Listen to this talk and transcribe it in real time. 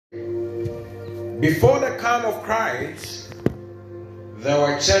Before the come of Christ, there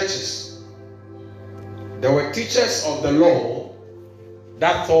were churches. There were teachers of the law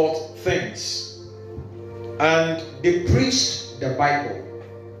that taught things. And they preached the Bible.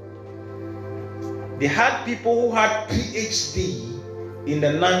 They had people who had PhD in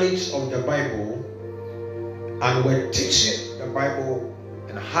the knowledge of the Bible and were teaching the Bible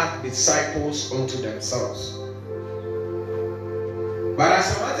and had disciples unto themselves. But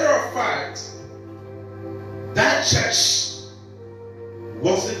as a matter of fact, that church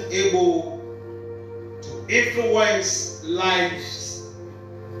wasn't able to influence lives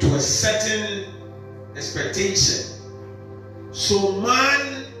to a certain expectation. So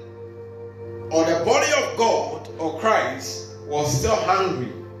man, or the body of God or Christ, was still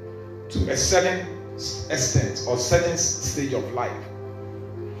hungry to a certain extent or certain stage of life.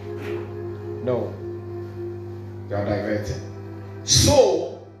 No, you are diverting.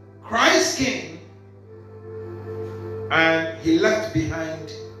 So Christ came and he left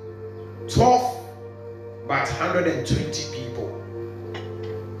behind 12 but 120 people.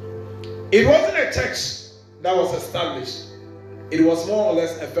 It wasn't a church that was established. It was more or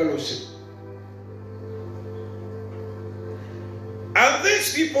less a fellowship. And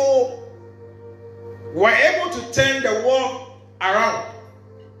these people were able to turn the world around,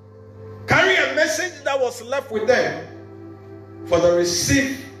 carry a message that was left with them for the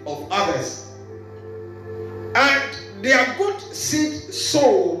receipt of others. And their good seed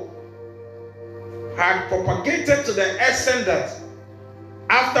soul had propagated to the extent that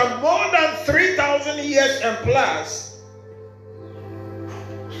after more than 3,000 years and plus,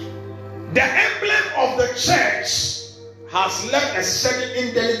 the emblem of the church has left a certain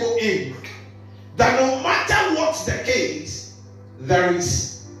indelible ink that no matter what's the case, there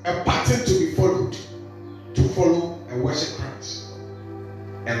is a pattern to be followed to follow and worship Christ.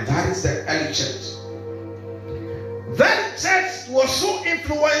 And that is the early church. That church was so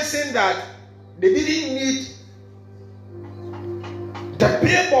influencing that they didn't need the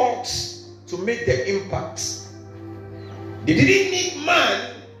billboards to make the impact. They didn't need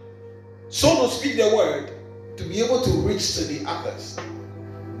man, so to speak the word, to be able to reach to the others.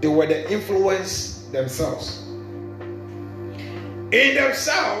 They were the influence themselves. In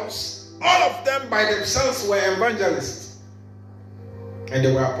themselves, all of them by themselves were evangelists. And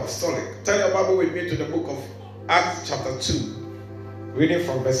they were apostolic. Turn your Bible with me to the book of Acts chapter 2, reading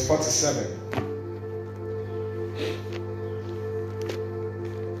from verse 47.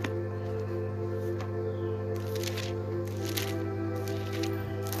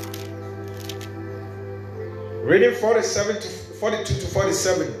 Reading 42 to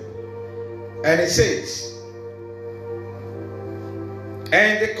 47. And it says,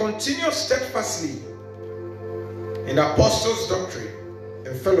 and they continued steadfastly in the apostles' doctrine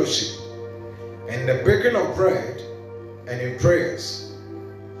and fellowship, and the breaking of bread, and in prayers.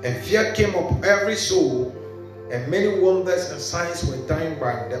 And fear came up every soul, and many wonders and signs were done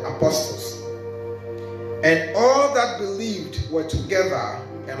by the apostles. And all that believed were together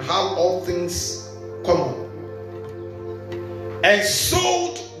and had all things common, and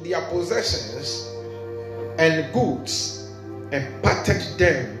sold their possessions and goods, and parted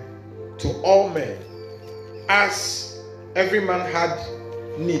them to all men, as every man had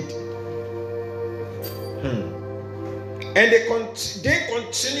need. And they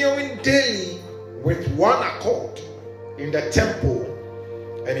continuing daily with one accord in the temple,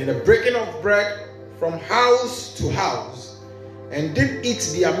 and in the breaking of bread from house to house, and did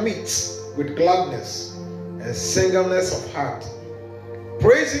eat their meat with gladness and singleness of heart,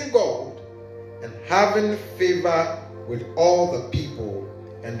 praising God and having favor with all the people.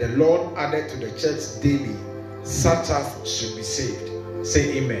 And the Lord added to the church daily such as should be saved.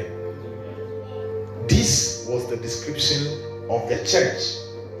 Say amen. This was the description of the church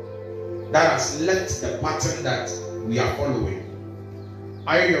that has left the pattern that we are following.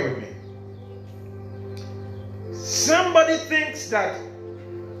 Are you here with me? Somebody thinks that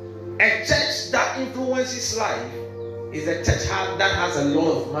a church that influences life is a church that has a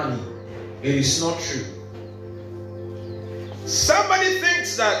lot of money. It is not true. Somebody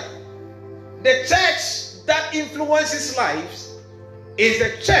thinks that the church that influences lives is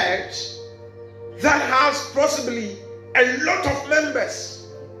a church that has possibly a lot of members.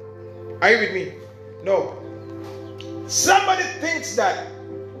 Are you with me? No. Somebody thinks that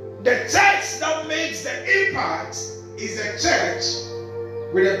the church that makes the impact is a church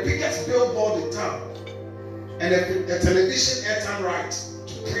with the biggest billboard in town and a television airtime rights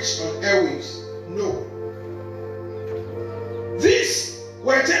to preach on airwaves. No. These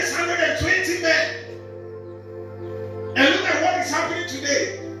were just 120 men. And look at what is happening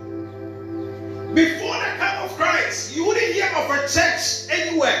today. Before the time of Christ, you wouldn't hear of a church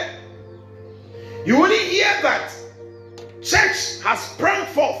anywhere. You wouldn't hear that church has sprung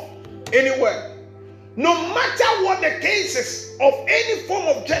forth anywhere. No matter what the cases of any form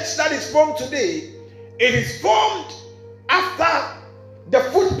of church that is formed today, it is formed after the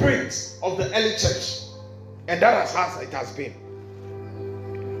footprints of the early church. And that is how it has been.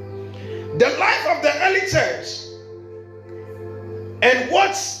 The life of the early church and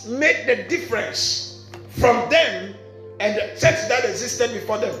what's made the difference from them and the church that existed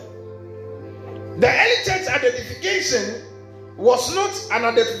before them. The early church identification was not an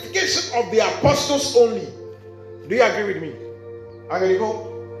identification of the apostles only. Do you agree with me? Agree?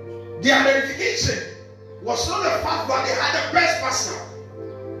 The identification was not the fact that they had the best pastor.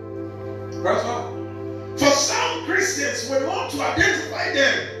 For some Christians, when you want to identify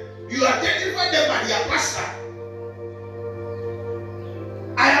them, you identify them by their pastor.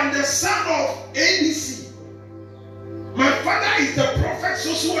 I am the son of ABC. My father is the prophet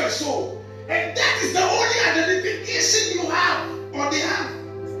so and so. And that is the only identification you have, or they have.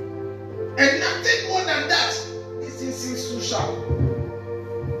 And nothing more than that. This thing seems too sharp.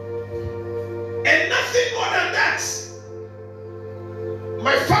 And nothing more than that.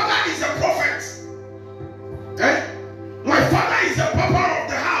 My father is a prophet. My father is the papa of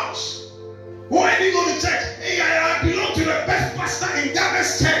the house. Why do you go to church? Hey, I belong to the best pastor in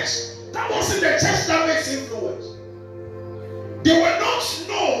Ghana's church. That wasn't the church that makes influence. They were not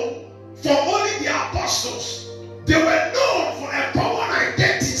known for only the apostles. They were known for a common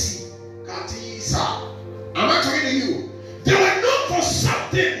identity. Am I talking to you? They were known for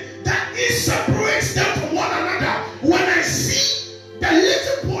something that separates them from one another. When I see the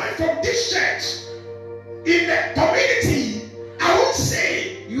little boy from this church in the community, I would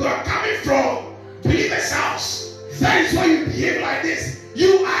say you are coming from believer's house. That is why you behave like this.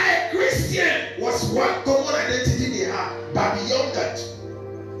 You are a Christian. Was one common identity they had, but beyond that,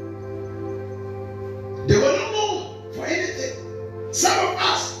 they were not known for anything. Some of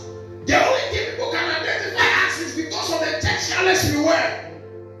us, the only thing people can identify us is because of the church we were.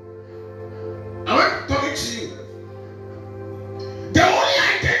 Am I talking to you? The only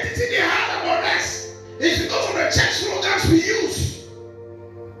identity they had about us is because of the church slogans we use.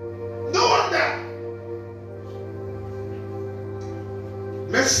 No wonder.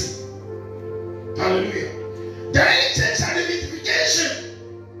 Mercy. Hallelujah. The early church identification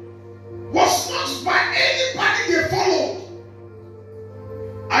was not by anybody they followed.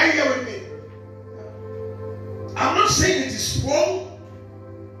 Are you here with me? I'm not saying it is wrong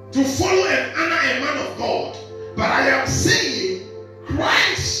to follow and honor a man of God, but I am saying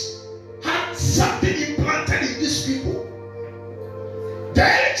Christ had something implanted in these people. The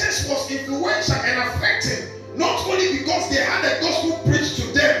early church was influential and affecting, not only because they had the gospel preached to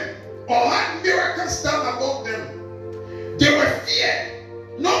them or had miracles done among them. They were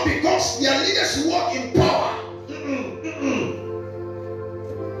feared, not because their leaders walk in power.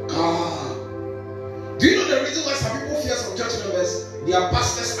 Do you know the reason why some people fear some church members? Their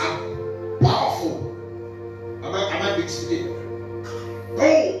pastors are powerful. Am I big speaking?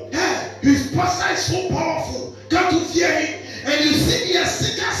 Oh, yeah, his pastor is so powerful. Can't you fear him? And you see their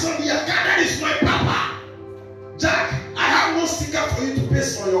stickers on their car. That is my papa. Jack, I have no sticker for you to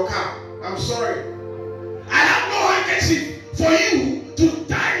paste on your car. I'm sorry. I have no handkerchief for you to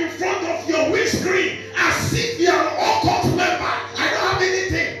tie in front of your windscreen as if you are an occult member. I don't have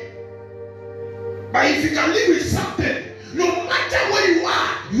anything. But if you can live with something, no matter where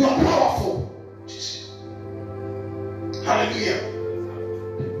you are powerful. Hallelujah.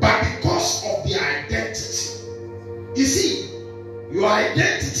 But because of their identity. You see, your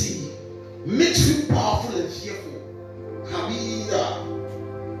identity makes you powerful and fearful. Kabira.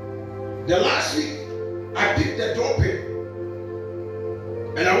 The last week, I picked the door pin.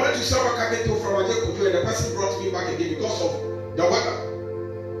 And I went to Sarah Kaketo from Ajakujo, and the person brought me back again because of the weather.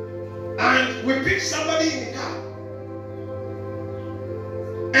 And we picked somebody in the car.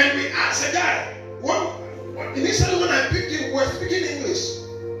 And we asked a guy, initially when I picked him, we were speaking English.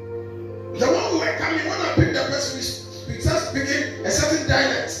 The one who were coming, when I picked the person, we started speaking a certain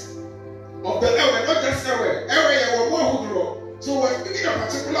dialect of the area, not just area, more who. So we were speaking a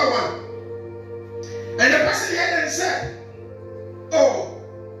particular one. And the person heard and said, "Oh,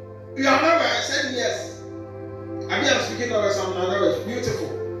 you are never." I said, "Yes." I mean, I'm speaking of something beautiful.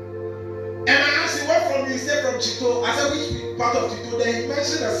 And I asked him, "Where from you?" He said, "From Chito." I said, "Which part of Chito?" Then he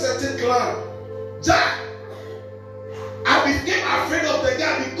mentioned a certain clan. Jack, I became afraid of the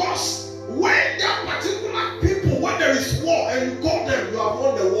guy because when there are particular people, when there is war and you call them, you have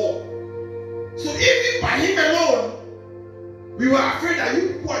won the war. So even by him alone, we were afraid that you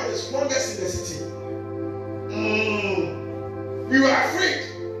people are the strongest in the city.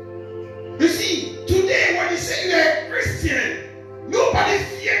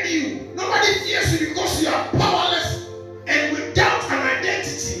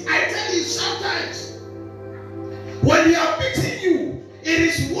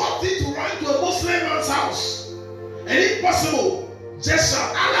 impossible. Just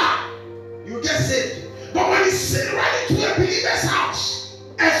shout Allah, you get saved. But when he's right into a believer's house,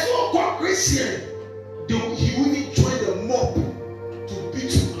 a so-called Christian, he will even join the mob to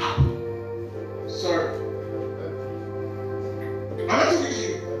beat you up. Sorry. I'm not talking to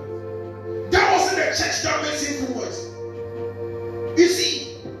you. That wasn't a church that makes influence. You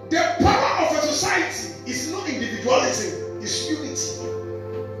see, the power of a society is not individualism, it's unity.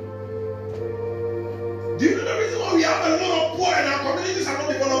 Do you know the reason why we have a lot of poor and our communities are not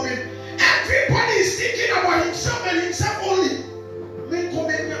developing? Everybody is thinking about himself and himself only.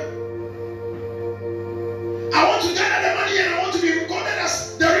 I want to gather the money and I want to be recorded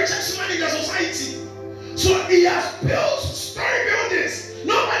as the richest man in the society. So he has built story buildings.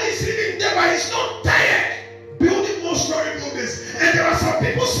 Nobody is living there, but he's not tired building more story buildings. And there are some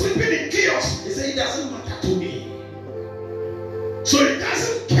people sleeping in chaos. He said it doesn't matter to me. So he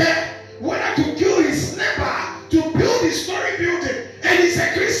doesn't care whether to kill his neighbor to build his story building. And he's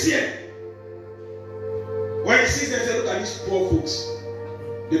a Christian. When he sees them, say, look at these poor folks.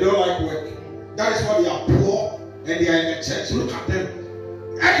 They don't like work. That is why they are poor and they are in the church. Look at them.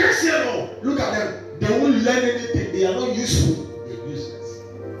 A Christian, no. Look at them. They won't learn anything. They are not useful. They're useless.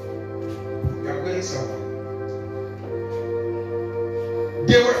 You are going somewhere.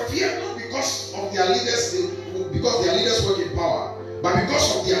 They were feared not because of their leaders, because their leaders work in power, but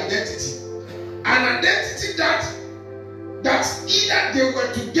because of their identity. An identity that either they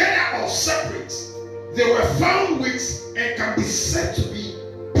were together or separate. They were found with and can be said to be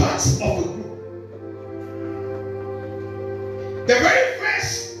parts of a group. The very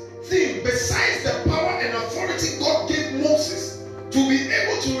first thing, besides the power and authority God gave Moses to be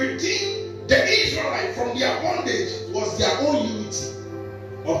able to redeem the Israelites from their bondage, was their own unity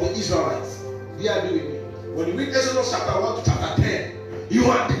of the Israelites. We are doing it. When you read Exodus chapter 1 to chapter 10, you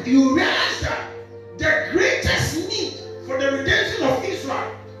realize that the greatest need for the redemption of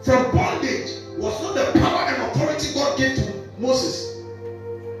Israel from bondage was not the power and authority God gave to Moses,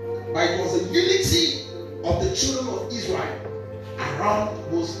 but it was the unity of the children of Israel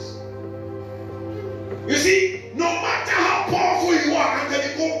around Moses. You see, no matter how powerful you are,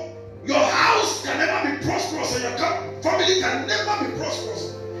 Angelico, your house can never be prosperous and your family can never be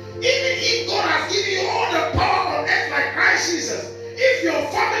prosperous. Even if God has given you all the power on earth like Christ Jesus, if your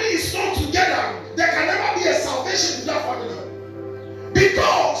family is not together, there can never be a salvation to that family.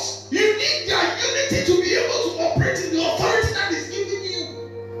 Because you need their unity to be able to operate in the authority that is given you.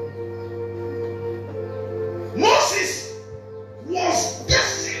 Moses was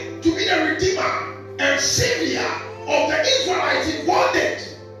destined to be the redeemer and savior of the Israelites in bondage.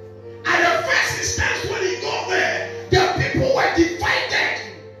 At the first instance when he got there, the people were divided.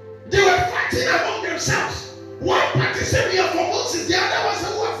 They were fighting among themselves. One party said we are for Moses, the other one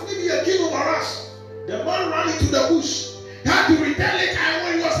said who has maybe a king over us. The man ran into the bush. He had to retaliate, and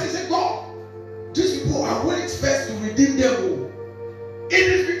when he was saying, God, these people are waiting first to redeem them. It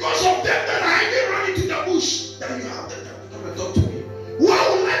is because of them that I even ran into the bush that you have them to come and talk to me. Why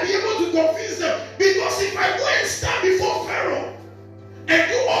will I be able to convince them? Because if I go and stand before Pharaoh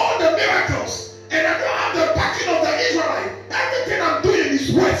and do all the miracles and I don't have the backing of the Israelites, everything I'm doing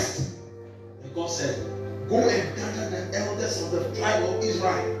is waste. And God said, go and gather the elders of the tribe of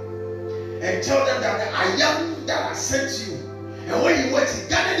Israel and tell them that I am that I sent you. And when you went, he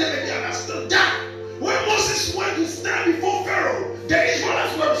gathered them and they understood that. When Moses went to stand before Pharaoh, the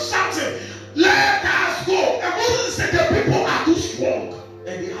Israelites were shouting, let us go. And Moses said, the people are too strong.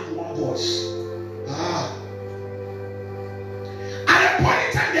 And they had one voice. At a point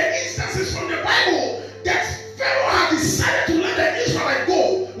in time, the instances from the Bible that Pharaoh had decided to let the Israelites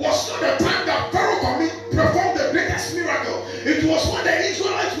go was not the time that Pharaoh performed the greatest miracle. It was when the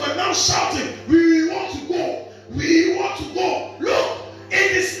Israelites were now shouting, we want to go. We want to go. Look,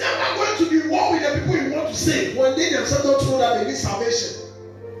 it is never going to be war with the people you want to save when they themselves don't know that they need salvation.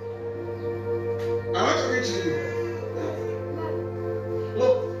 I want to read to you.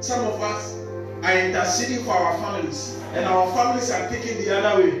 Look, some of us are interceding for our families, and our families are thinking the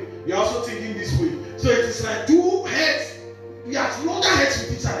other way. We are also thinking this way. So it is like two heads. We have longer heads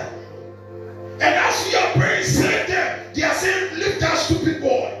with each other. And as we are praying, save them. They are saying, lift that stupid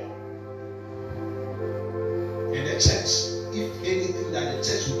boy. In the church, if anything, that the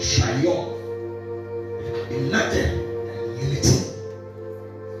church will triumph, it will be nothing than unity.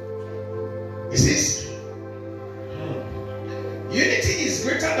 It says, unity is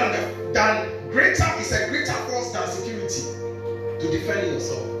greater is a greater force than security to defend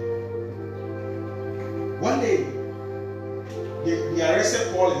yourself. One day, they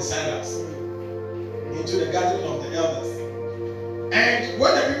arrested Paul and Silas into the gathering of the elders. And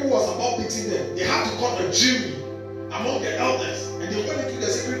when the people was about beating them, they had to call a jury. among the elders, and they went into the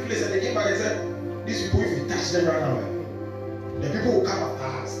secret place, and they came back and said, these people, if you touch them right now, the people will come after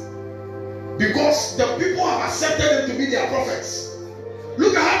us. Because the people have accepted them to be their prophets.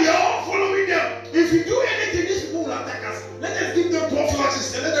 Look at how they are all following them. If you do anything, these people will attack us. Let us give them 12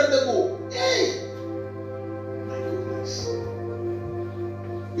 lashes and let them go. Hey! My goodness.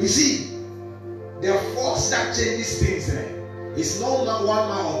 You see, the force that changes things is not one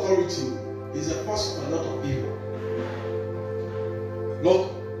man authority. It's a force of a lot of people.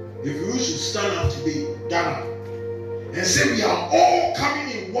 Look, if we should stand up today, Ghana, and say we are all coming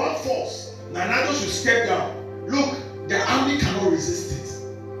in one force, Nanado should step down. Look, the army cannot resist it.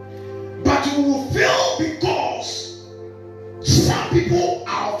 But we will fail because some people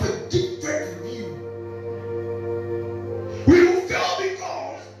are of a different view. We will fail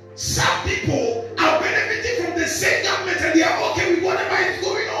because some people are benefiting from the same government and they are okay with whatever is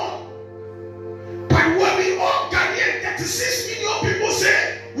going on. But when we all Ghanaian 36 million people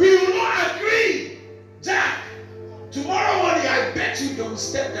say we will not agree, Jack, tomorrow morning I bet you they will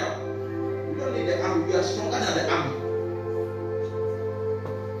step down. We don't need the army, we are stronger than the army.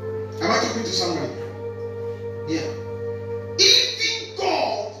 Am I talking to somebody? Yeah. Even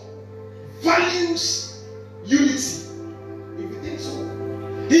God values unity. If you think so,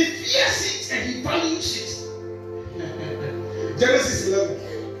 He fears it and He values it. Genesis 11.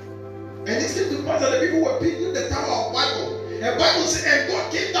 And it came to pass that the people were building the Tower of Bible. And Bible said, and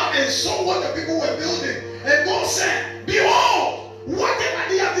God came down and saw what the people were building. And God said, behold, whatever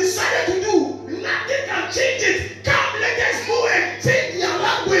they have decided to do, nothing can change it. Come, let us go and take their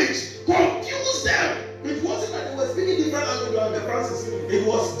language. Confuse them. It wasn't that they were speaking different language than the Francis. It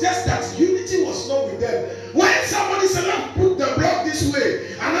was just that unity was not with them. When somebody said, let's put the block this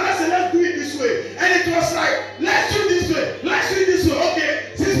way, another said, let's do it this way. And it was like, let's do it this way. Let's do it this way.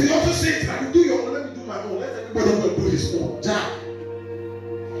 Okay, since we also say it, I will do your own, let me do my own. Let everybody go do his own. Damn.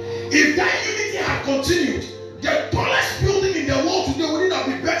 If that unity had continued, the tallest building in the world today wouldn't have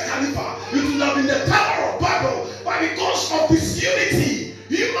been Burj Khalifa. It would have been the Tower of Babel. But because of this unity,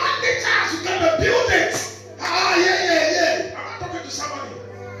 human nature has to get the buildings. Yeah. I'm not talking to somebody.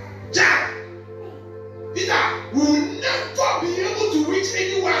 Jack, Peter, we will never be able to reach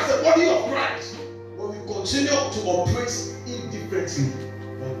anywhere as the body of Christ when we continue to operate indifferently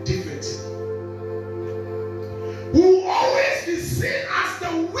or differently. We will always be seen as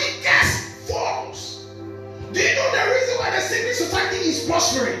the weakest forms. Do you know the reason why the secret society is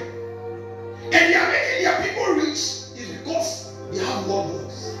prospering and they are making their people rich is because they have one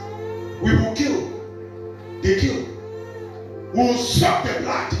voice. We will kill, they kill. We will suck the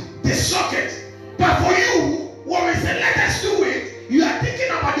blood, they suck it. But for you, when we say let us do it, you are thinking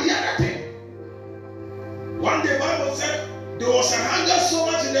about the other thing. One day Bible said there was a hunger so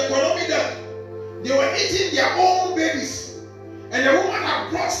much in the economy that they were eating their own babies. And the woman had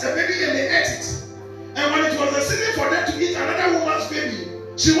brought the baby and they ate it. And when it was the season for them to eat another woman's baby,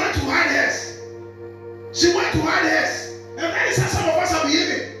 she went to hide hers. And that is how some of us are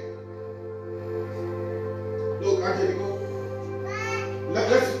behaving. Look, Angelico,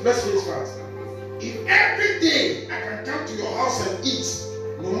 let's face fast. If every day I can come to your house and eat,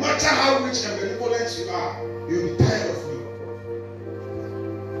 no matter how rich and benevolent you are, you'll be tired of me.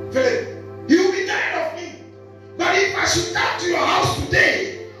 Philip, you'll be tired of me. But if I should come to your house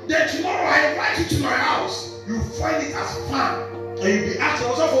today, then tomorrow I invite you to my house, you find it as fun. And you'll be asking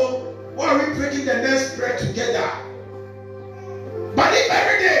also, why are we breaking the next bread together? But if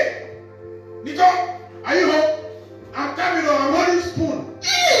every day, Nico, are you home? I'm coming home, I'm holding spoon.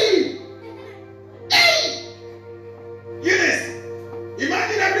 Hey! Eunice,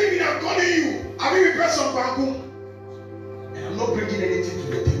 imagine every evening I'm calling you. I'm in press on Bankum. And I'm not bringing anything to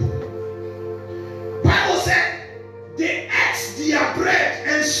the table. Bible said they ate their bread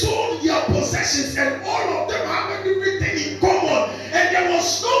and sold their possessions, and all of them have everything in common. And there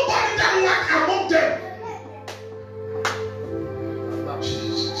was nobody that lacked among them.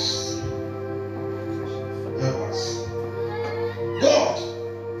 Jesus. Help us. God,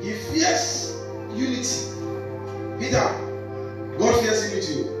 He fears unity. Peter, God fears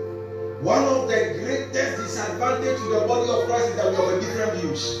unity. One of the greatest disadvantages to the body of Christ is that we have a different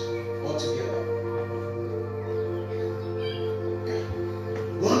views altogether.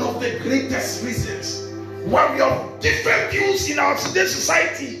 One of the greatest reasons why we have different views in our today's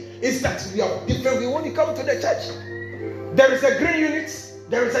society is that we have different views when you come to the church. There is a green unit,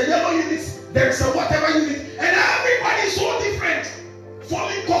 there is a yellow unit, there is a whatever unit, and everybody is so different,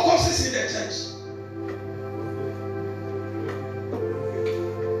 forming caucuses in the church.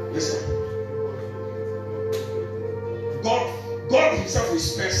 Listen, God Himself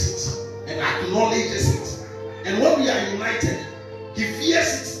respects it and acknowledges it And when we are united, he fears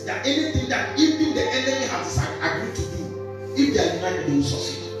it that anything that even the enemy has agreed to do, if they are united, they will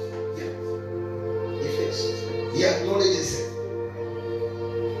succeed. Yeah. He fears it. He acknowledges it.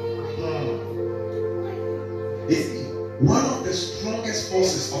 One of the strongest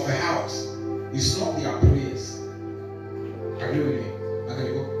forces of a house is not their prayers. Agree with me?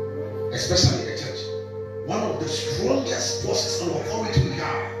 Especially a church. One of the strongest forces and authority we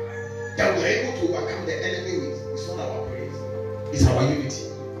have that we are able to overcome the enemy with is not our prayers. It's our unity.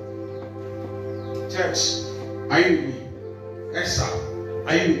 Church, are you with me? Esther,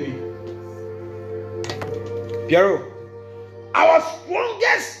 are you with me? Piero, our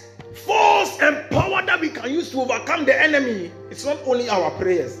strongest force and power that we can use to overcome the enemy, it's not only our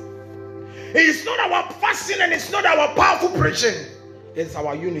prayers, it's not our fasting, and it's not our powerful preaching, it's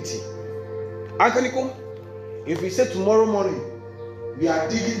our unity. Uncle Nico, if we say tomorrow morning we are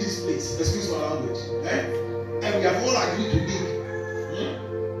digging this place, excuse my language, and we have all agreed to dig,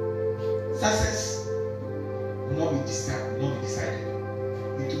 success will not be decided.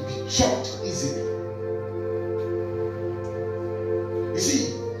 It will be chopped easily. You see,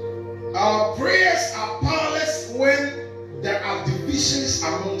 our prayers are powerless when there are divisions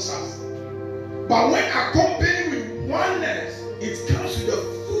amongst us. But when accompanied with oneness, it comes with a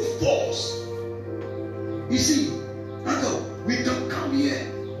full force. You see, uncle, we can come here,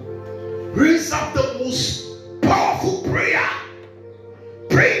 raise up the most powerful prayer,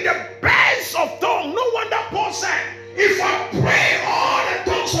 pray the best of tongue. No wonder Paul said, if I pray all the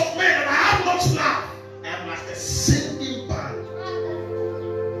tongues of men and I have not love, I am like a singing band.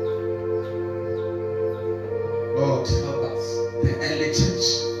 Lord, help us, the early church.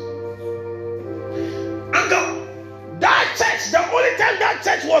 Uncle, that church, the only time that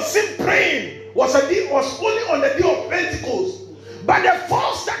church was seen praying was only on the day of Pentecost. But the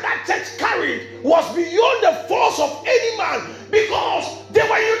force that church carried was beyond the force of any man, because they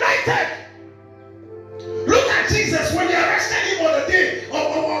were united. Look at Jesus when they arrested him on the day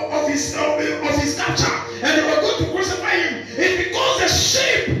of his capture, and they were going to crucify him. It's because the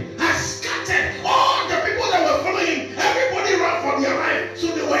sheep had scattered. All the people that were following him, everybody ran for their life, so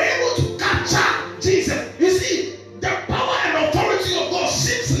they were able to capture Jesus. You see, the power and authority of God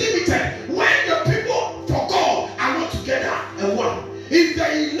seems limited when the people for God are not together and one. If the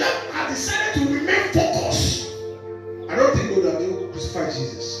 11 had decided to remain focused, I don't think they would have been able to crucify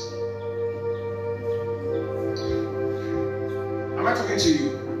Jesus. Am I talking to you?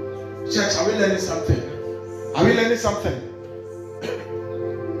 Church, are we learning something? Are we learning something?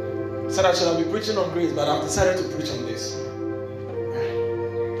 Said I should have been preaching on grace, but I've decided to preach on this.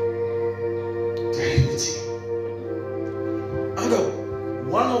 The unity.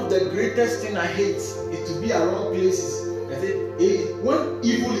 One of the greatest things I hate is to be around places. I say, hey, when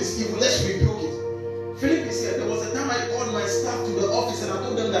evil is evil, let's rebuke it. Philip said, there was a time I called my staff to the office and I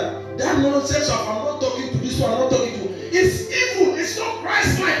told them that nonsense of I'm not talking to this one, I'm not talking to. It's evil, it's not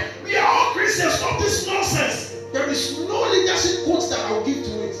Christ-like. We are all Christians, stop this nonsense. There is no leadership quote that I will give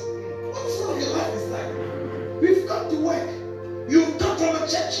to it. What sort of your life is like? We've come to work. You've come from a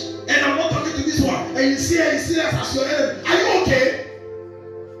church, and I'm not talking to this one. And you see us as your enemy. Are you okay?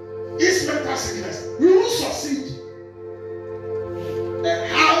 It's mental sickness. We will succeed. A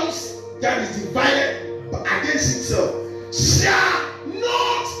house that is divided against itself shall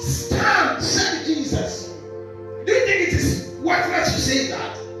not stand, said Jesus. Do you think it is worthless to say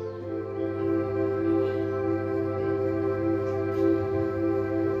that?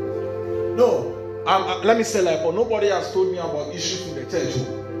 No. Let me say like, but nobody has told me about issues in the church,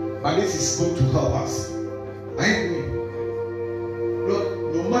 but this is going to help us. I agree.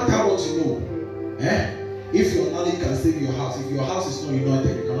 Look, no matter what you know, if your knowledge can save your house, if your house is not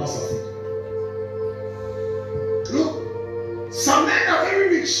united, you cannot succeed. Look, some men are very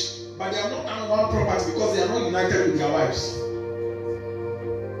rich, but they are not on one property because they are not united with their wives.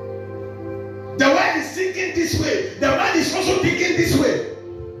 The wife is thinking this way, the man is also thinking this way.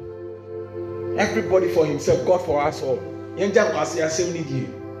 Everybody for himself, God for us all.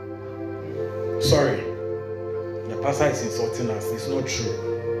 Sorry, the pastor is insulting us. It's not true.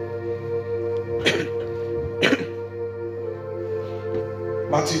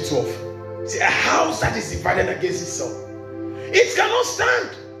 Matthew 12. See, a house that is divided against itself, it cannot stand,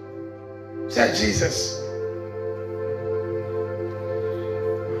 said Jesus.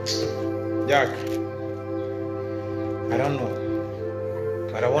 Jack, I don't know,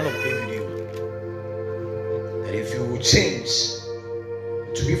 but I want to pray with you that if you will change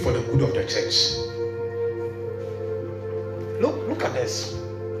to be for the good of the church. Look at this.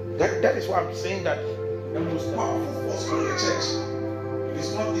 That is why I'm saying that the most powerful force for the church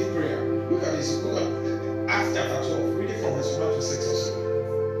is not the prayer. Look at this. Acts chapter 12, read it from verse 1 to 6 also.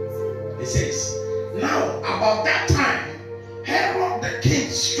 It says, now about that time, Herod the king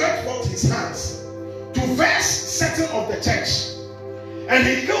stretched forth his hands to vex certain of the church, and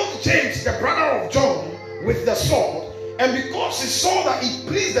he killed James, the brother of John, with the sword. And because he saw that it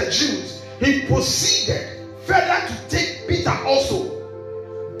pleased the Jews, he proceeded further to take Peter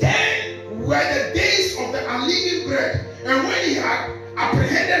also. Then were the days of the unleavened bread, and when he had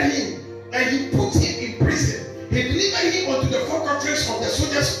apprehended him, and he put him in prison, he delivered him unto the faculties of the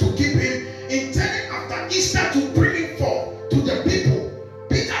soldiers to keep him, intending after Easter to bring him forth to the people.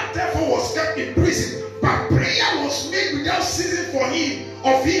 Peter therefore was kept in prison, but prayer was made without ceasing for him,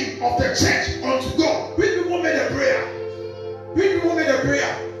 of the church, unto God. Which people made a prayer? Which people made a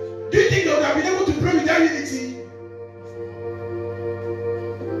prayer? Do you think they would have been able to pray without unity?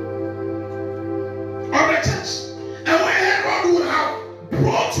 Of the church. And when Herod would have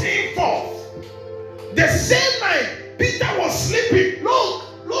brought him forth, the same night Peter was sleeping. Look,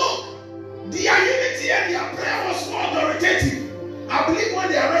 their unity and their prayer was more authoritative. I believe when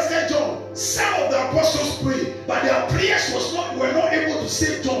they arrested John, some of the apostles prayed, but their prayers were not able to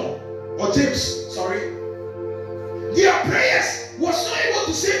save John or James. Sorry, their prayers was not able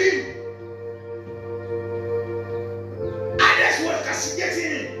to save him. Others were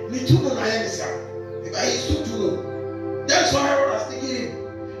castigating him. He's too low. That's why Herod was taking him.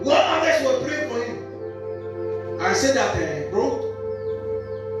 While others were praying for him. I said that, bro,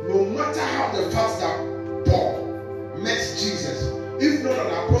 no matter how the fact that Paul met Jesus, if none of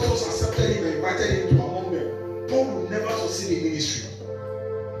the apostles accepted him and invited him to among them, Paul would never succeed in ministry.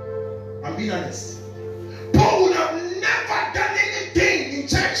 I'm being honest. Paul would have never done anything in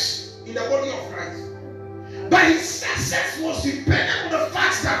church, in the body of Christ. But his success was dependent on the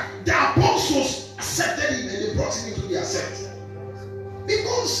fact that the apostles accepted him and they brought him into their sect.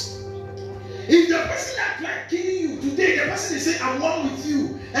 Because if the person that like killing you today, the person is saying, I'm one with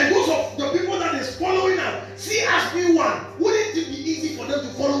you, and those of the people that is following us see us be one, wouldn't it be easy for them to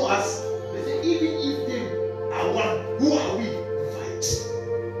follow us? They say, even if they are one, who are we? Fight.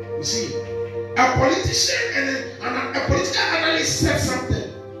 You see, a politician and a political analyst said something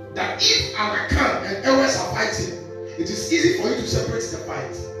that if Anakan and Ewes are fighting, it is easy for you to separate the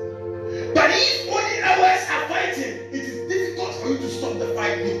fight. But if only Ewes are fighting, it is difficult for you to stop the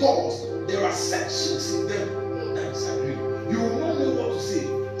fight because there are sections in them that disagree. You will not know what to say.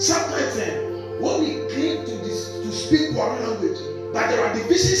 Sometimes when we claim to speak one language, but there are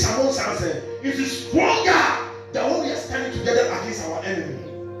divisions amongst us, it is stronger than when we are standing together against our enemy.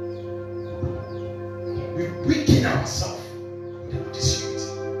 We weaken ourselves with this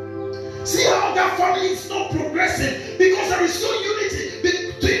unity. See how that family is not progressing because there is no unity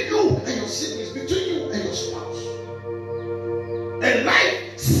between you and your siblings, between you and your spouse. And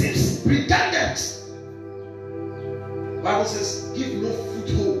life seems redundant. The Bible says, give no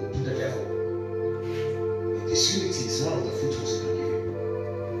foothold to the devil. And disunity is one of the footholds you can give him.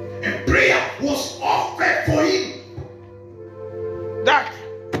 And prayer was offered for him. Dak.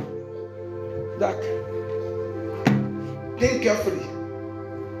 Think carefully.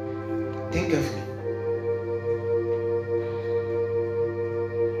 Think carefully.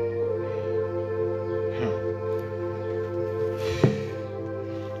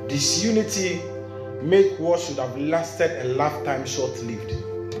 Disunity make what should have lasted a lifetime short-lived.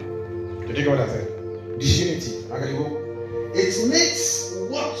 Did you get what I said? Disunity. It makes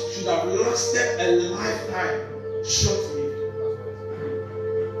what should have lasted a lifetime short-lived.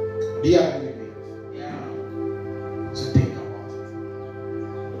 Do you agree with me? Yeah. So think about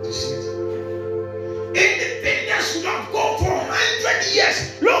it. Disunity. Anything that should have gone for 100 years.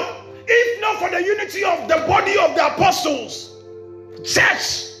 Look, if not for the unity of the body of the apostles,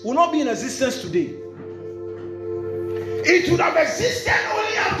 church will not be in existence today. It would have existed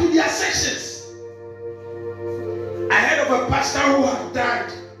only up to their sections. I heard of a pastor who had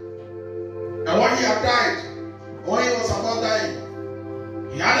died. And when he had died, when he was about dying,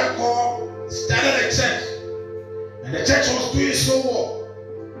 he had a call, started a church. And the church was doing so well.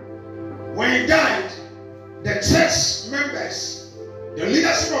 When he died, the church members, the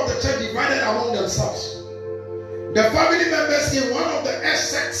leadership of the church divided among themselves. The family members in one of the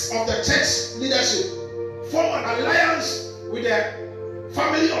sects of the church leadership formed an alliance with the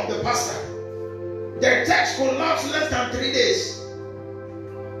family of the pastor. The church collapsed less than 3 days.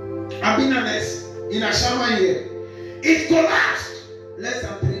 I'm being honest, in Ashama here. It collapsed less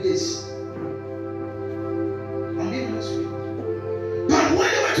than 3 days. I'm being honest with you. But when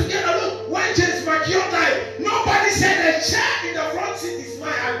they were together, look, when James McKeown died, nobody said a chair in the front seat is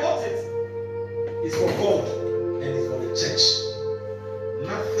mine, I bought it. It's for God. And it's for the church.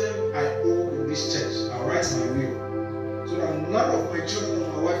 Nothing I owe in this church. I'll write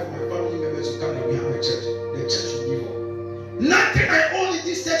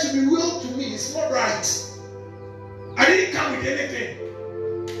down with anything.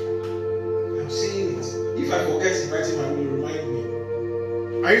 I'm saying it. If I forget in writing my will, remind me.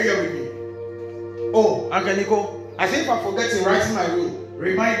 Are you here with me? Oh, Uncle Nico, I think if I forget in writing my will,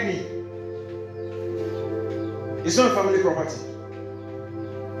 remind me. It's not a family property.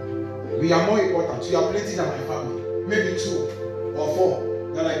 We are more important. You are plenty than my family. Maybe 2 or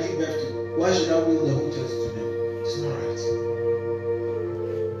 4 that I give birth to. Why should I will the whole church to them? It's not right.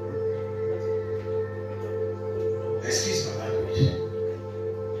 Excuse my language.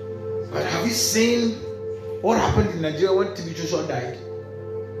 But have you seen what happened in Nigeria when TB Joshua died?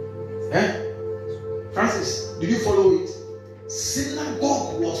 Francis, did you follow it?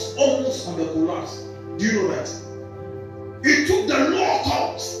 Synagogue was almost on the collapse. Do you know that? It took the law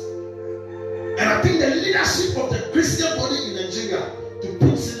courts. And I think the leadership of the Christian body in Nigeria to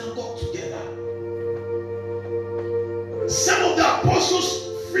put synagogue together. Some of the apostles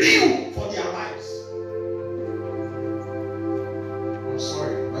flew for their lives. I'm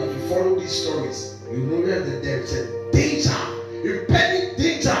sorry, but if you follow these stories, you know that there's a danger, impending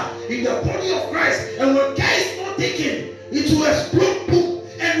danger in the body of Christ. And when care is not taken, it will explode, boom,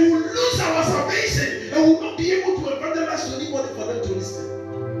 and we will lose our salvation and we will not be able to evangelize to anybody for them to listen.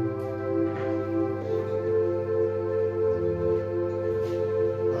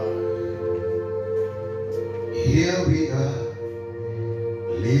 Here we are,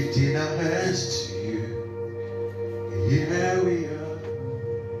 lifting our hands to you. Here we are,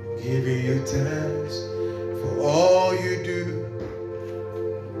 giving you thanks for all you do.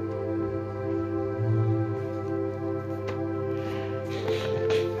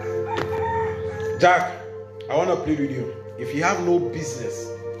 Jack, I want to plead with you. If you have no business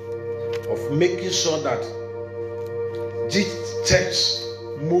of making sure that this church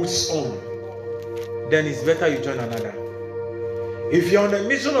moves on, then it's better you join another. If you're on a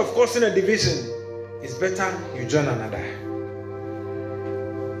mission of causing a division, it's better you join another.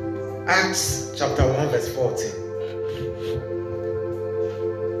 Acts chapter 1 verse 14.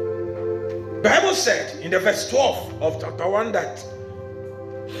 The Bible said in the verse 12 of chapter 1 that,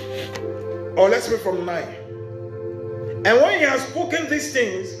 or let's read from 9. And when he had spoken these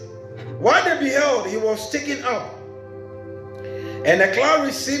things, while they beheld, he was taken up, and a cloud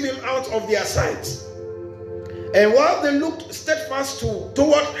received him out of their sight. And while they looked steadfast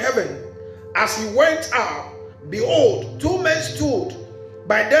toward heaven, as he went up, behold, 2 men stood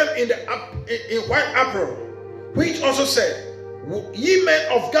by them in white apparel, which also said, Ye men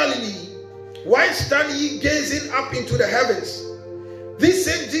of Galilee, why stand ye gazing up into the heavens? This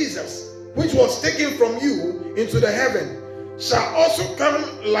same Jesus, which was taken from you into the heaven, shall also come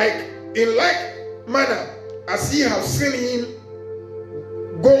in like manner as ye have seen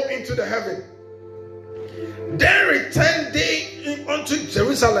him go into the heaven. Then returned they unto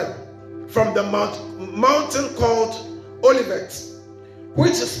Jerusalem from the mountain called Olivet,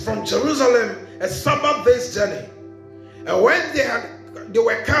 which is from Jerusalem a Sabbath day's journey. And when they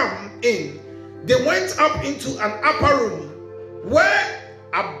were come in, they went up into an upper room, where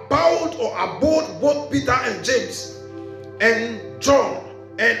abode both Peter and James, and John,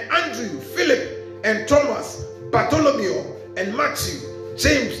 and Andrew, Philip, and Thomas, Bartholomew, and Matthew,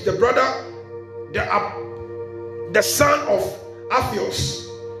 James the brother, the son of Alphaeus,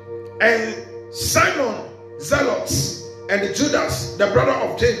 and Simon Zealots, and Judas the brother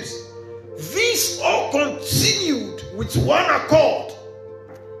of James. These all continued with one accord.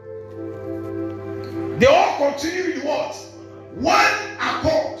 They all continued with what? One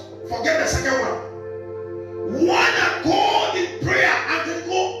accord. Forget the second one. One accord in prayer.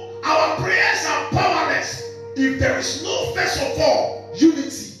 And our prayers are powerless if there is no, first of all,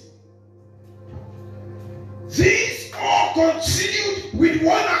 unity. These all continued with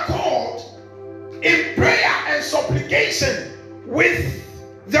one accord in prayer and supplication with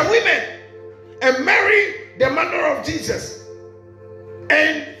the women and Mary, the mother of Jesus,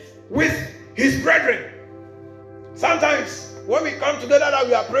 and with his brethren. Sometimes when we come together that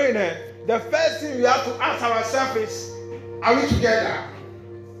we are praying, the first thing we have to ask ourselves is, are we together?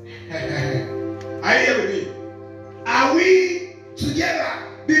 Are you here with me? Are we together?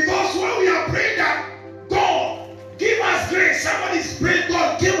 Because when we are praying that God give us grace, somebody's praying,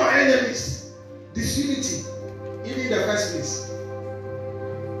 God kill our enemies. This unity, even in the first place.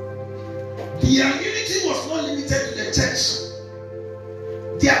 Their unity was not limited to the church.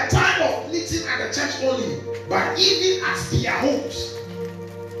 Their time of meeting at the church only, but even at their homes.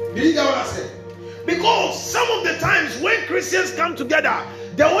 Did you get what I said? Because some of the times when Christians come together,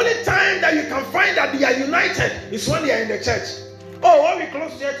 the only time that you can find that they are united is when they are in the church. Oh, when we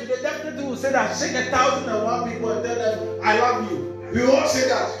close here today, definitely will say that, shake 1,001 people and tell them, I love you. We all say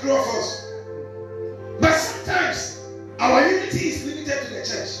that, true of us. But sometimes, Our unity is limited to the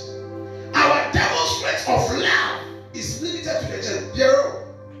church. Our demonstration of love is limited to the church. Piero,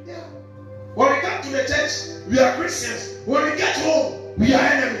 yeah. When we come to the church, we are Christians. When we get home, we are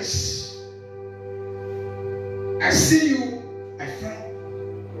enemies. I see you, I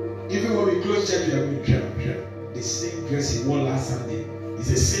frown. Even when we close church, we are going to share. The same dress he wore last Sunday is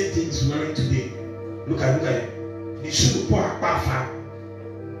the same thing he's wearing today. Look at it. The shoe pour akpafa.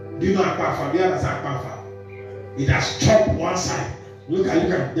 Do you know akpafa? Do you understand akpafa? It has chopped one side. Look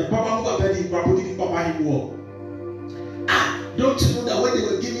at the papa who got ready, probably papa him wore. Don't you know that when they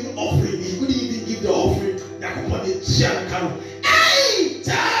were giving offering, he couldn't even give the offering. That upon the share the candle. Hey,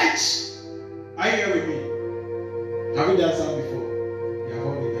 church! Are you here with me? Have you done something before? You have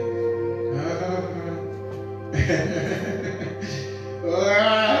already done before.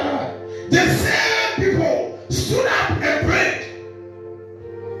 The same people stood up and prayed.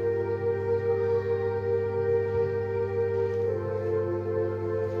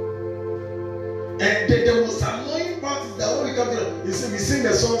 And the most annoying part is that when we come to we sing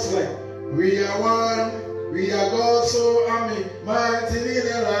the songs like we are one, we are God, so army, mighty in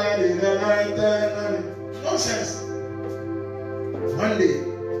the land, in the night. Nonsense. One day,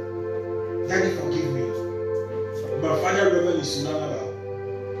 Daddy forgive me. My father Reverend Sunanaba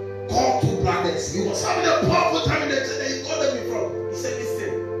called two brothers. He was having a powerful time in the church and he called them in front. He said,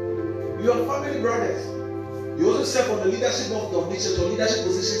 listen, you are family brothers. You also serve on the leadership of the church or leadership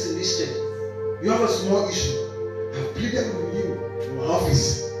positions in this church. You have a small issue. I've pleaded with you in my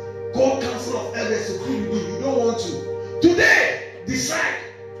office. Call council of elders to plead with you. You don't want to. Today, decide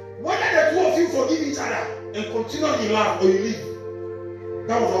whether the two of you forgive each other and continue in love or you leave.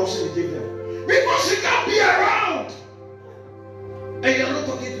 That was the option he gave them. Because you can't be around and you're not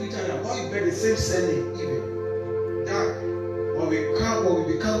talking to each other. Why you bear the same surname even? Now, when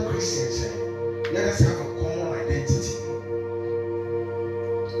we become Christians, let us have a common identity.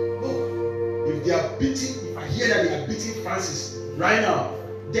 If they are beating, if I hear that they are beating Francis right now,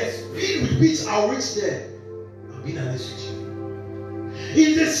 the speed with which I'll reach there, I'll be honest with you.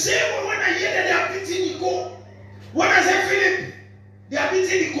 In the same way when I hear that they are beating Nico, when I say Philip, they are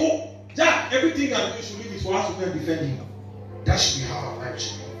beating Nico, that everything that we should leave is for us to go and defend him. That should be how our life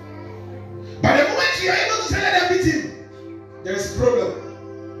should be. But the moment you are able to say that they are beating, there is a problem.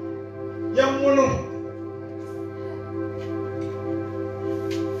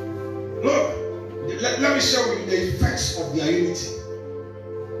 Look. Let me share with you the effects of their unity.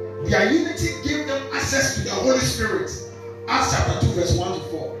 Their unity gave them access to the Holy Spirit. Acts chapter 2 verse 1 to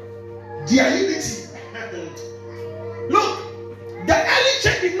 4. Their unity. Look, the early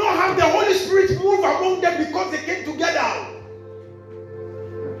church did not have the Holy Spirit move among them because they came together.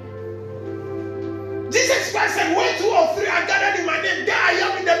 Jesus Christ said, where 2 or 3 are gathered in my name, there I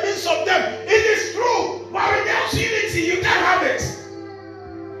am in the midst of them. It is true. But without unity, you can't have it.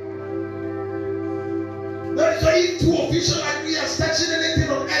 That's why if 2 of you shall agree as touching anything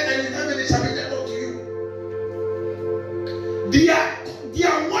on earth and in heaven, it shall be done unto you.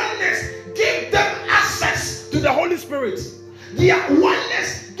 Their oneness gave them access to the Holy Spirit. Their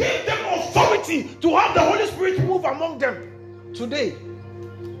oneness gave them authority to have the Holy Spirit move among them. Today,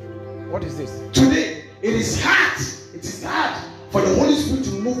 what is this? Today, it is hard. It is hard for the Holy Spirit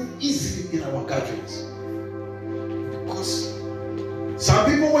to move easily in our gatherings. Because some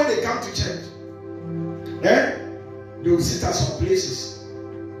people, when they come to church, they will sit at some places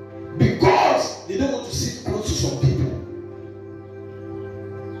because they don't want to sit close to some people.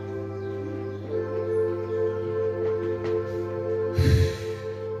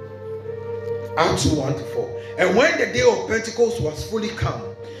 Acts 1 to 4. And when the day of Pentecost was fully come,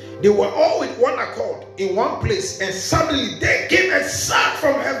 they were all with one accord in one place, and suddenly there came a sound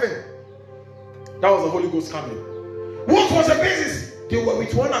from heaven. That was the Holy Ghost coming. What was the basis? They were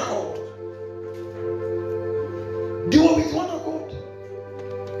with one accord. They were with one accord.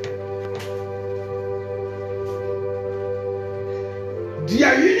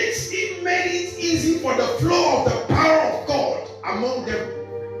 Their unity made it easy for the flow of the power of God among them.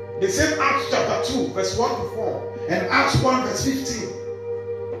 The same Acts chapter 2 verse 1 to 4 and Acts 1 verse 15.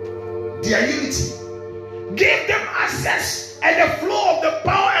 Their unity gave them access and the flow of the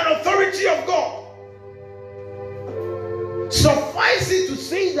power and authority of God. Suffice it to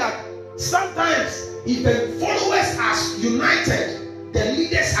say that sometimes if the followers are united, the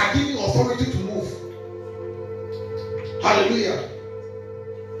leaders are given authority to move. Hallelujah.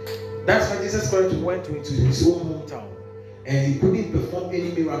 That's why Jesus Christ went into his own hometown and he couldn't perform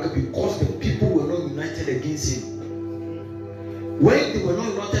any miracle because the people were not united against him. When they were not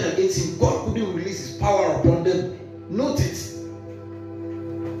united against him, God couldn't release his power upon them. Notice,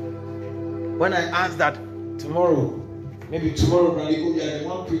 when I asked that tomorrow, Maybe tomorrow, when you go there, the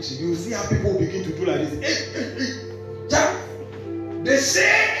one preaching, you will see how people begin to do like this. The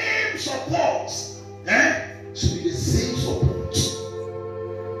same support, should be the same support.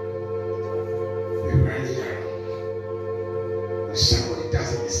 We run it around. When somebody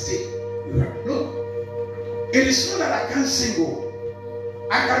does a mistake, we run. Look, it is not that I can't sing.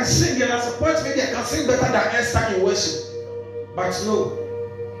 I can sing, and at a point maybe I can sing better than Esther in worship. But no,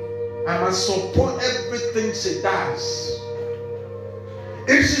 I must support everything she does.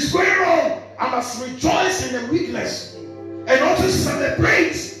 If she's going wrong, I must rejoice in the weakness and also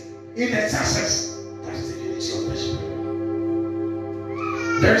celebrate in the success. That is the unity of worship.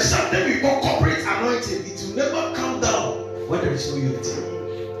 There is something we call corporate anointing. It will never come down when there is no unity.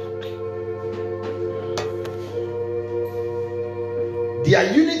 Their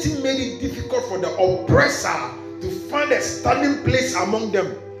unity made it difficult for the oppressor to find a standing place among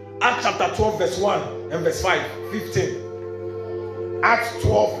them. Acts chapter 12, verse 1 and verse 5, 15. Acts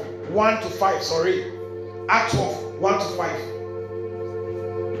 12, 1 to 5, sorry. Acts 12, 1 to 5.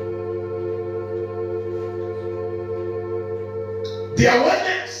 Their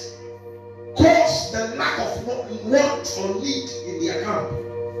oneness caused the lack of want or need in their camp.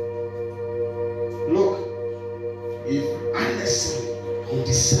 Look, if honestly we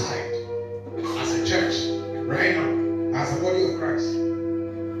decide as a church right now, as a body of Christ,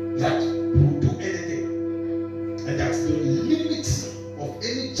 that we'll do anything, and that the limit of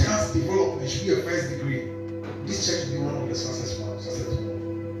any chance development should be a first degree, this church will be one of the successful.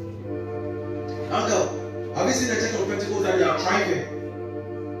 Uncle, have you seen the church of Pentecost that they are thriving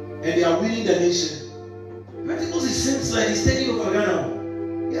and they are winning the nation? Pentecost, it seems like it's taking over Ghana.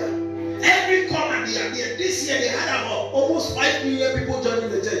 Yeah. Every corner they are there. This year they had about almost 5 million people joining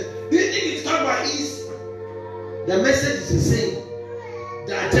the church. Do you think it's come by ease? The message is the same.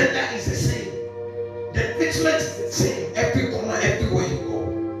 The agenda is the same. The vigilant is the same. Every corner, everywhere you go.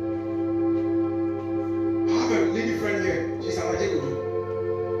 I have a lady friend here. She's an Ajay.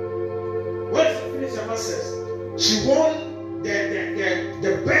 When she finished her master's, she won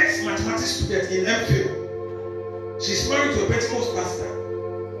the best mathematics student in MPhil. She's married to a Pentecost pastor.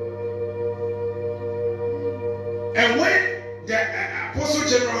 And when the Apostle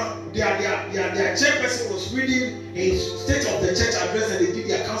General, their chairperson was reading a State of the Church address and they did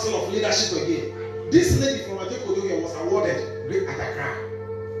their Council of Leadership again, this lady from Adekodoye was awarded Great Atakra.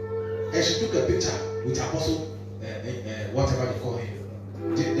 And she took a picture with Apostle, whatever they call him.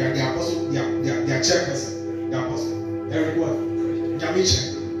 Their apostle, their chairperson, the apostle, everyone,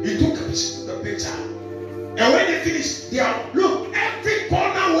 Jamiche. He took a picture. And when they finished, they are, look, every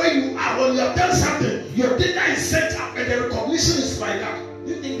corner where you are, when you have done something, your data is set up and the recognition is like that.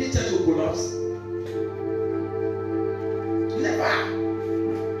 You think the church will collapse? Never.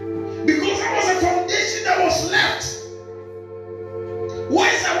 Because there was a foundation that was left. Why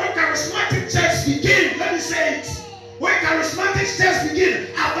is that when charismatic church began? Let me say it. When charismatic church began,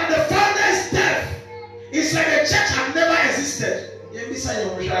 after the founder's death, it's like the church had never existed.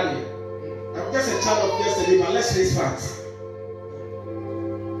 I'm just a child of yesterday, but let's face facts.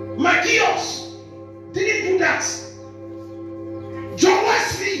 Macchios didn't do that. John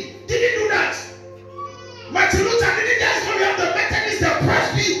Wesley didn't do that. Martin Luther didn't. That's why we have the Methodists, the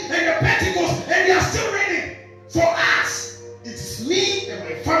Presby, and the Pentecost, and they are still reigning. For us, it is me and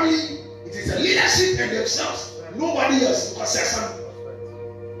my family. It is the leadership and themselves. Nobody else. Because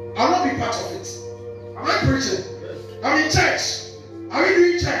I'll not be part of it. Am I preaching? I'm in church. Are we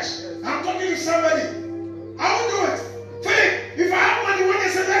doing church? I'm talking to somebody. I will do it. Philip, if I have money when they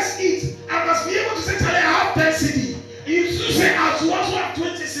say let's eat, I must be able to say, I have 10 cities. You say I should also have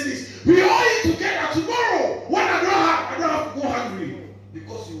 20 cities. We all eat together tomorrow. When I don't have to go hungry.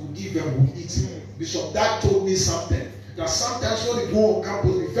 Because you will give and will eat. Bishop, that told me something. That sometimes when you go on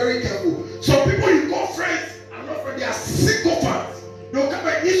campus, be very careful. Some people you call friends are not friends, they are sycophants. They'll come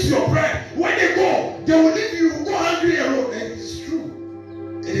and eat your bread. When they go, they will leave you, go hungry alone. And it's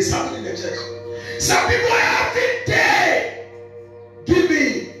true. It is happening in the church. Some people are every day. Give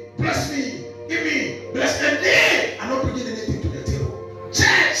me, bless me, give me, bless. And they are not bringing anything to the table.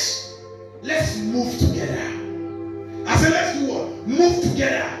 Church, let's move together. I said, let's do what? Move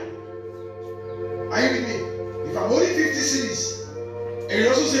together. Are you with me? If I'm holding 50 cities, and you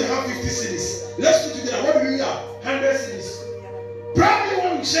also say have 50 cities, let's put together. What do we have? 100 cities. Probably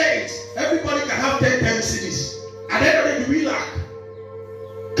when we share it, everybody can have 10 cities. At the end of the day, do we lack?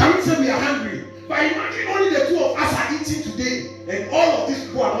 Can we say we are hungry? But imagine only the two of us are eating today, and all of these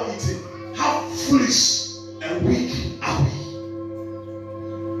people are not eating. How foolish and weak are we?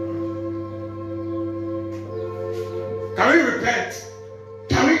 Can we repent?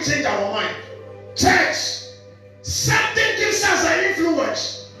 Can we change our mind? Church, Something gives us an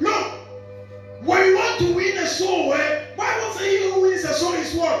influence. Look, when you want to win a soul, Bible says he who wins a soul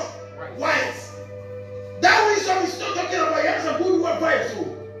is what? Wise. That wisdom is not talking about you have some good word vibes. So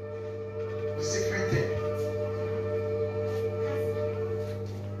it's a different thing.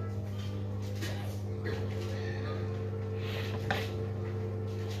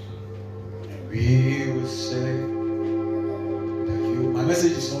 We will say that you, my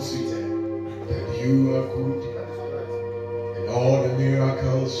message is not sweet, that you are good and all the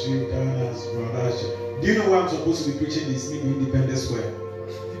miracles you've done has brought us. Do you know why I'm supposed to be preaching this in Independence Square?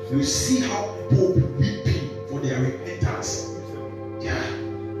 You see how people will be weeping for their repentance. Yeah.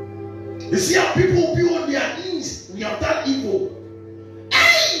 You see how people will be on their knees. We have done evil.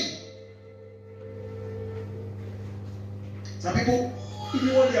 Hey! Some people,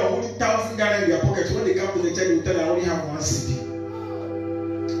 even when they are holding 1,000 Ghana in their pockets, when they come to the church, they will tell them I only have 1 cedi.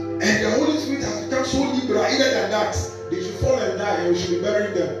 And the Holy Spirit has become so liberal, either than that, they should fall and die, and we should be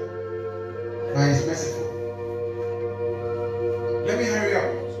burying them. But He's merciful. Let me hurry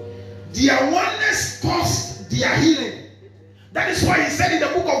up. Their oneness caused their healing. That is why He said in the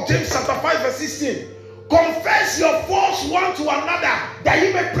book of James chapter 5 verse 16, confess your faults one to another, that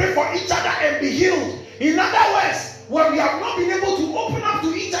you may pray for each other and be healed. In other words, when we have not been able to open up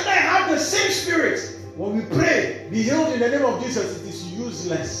to each other and have the same spirit, when we pray, be healed in the name of Jesus, it is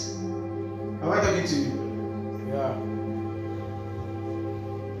useless. Am I talking to you? Yeah.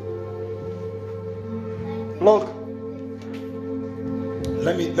 Look,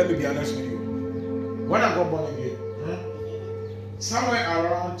 let me be honest with you. When I got born again, somewhere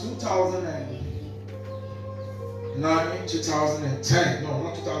around 2009, 2010, no,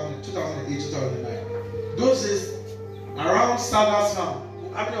 not 2000, 2008, 2009. Those is around Sada's farm.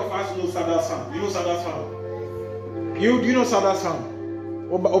 How many of us know Sada's farm? You know Sada's farm? You know Sada's farm?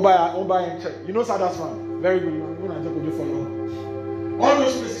 Oba in church. You know Sada's farm? Very good. All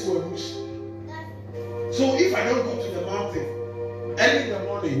those places were bush. So if I don't go to the mountain early in the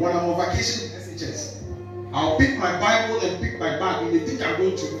morning when I'm on vacation in SHS, I'll pick my Bible and pick my bag and they think I'm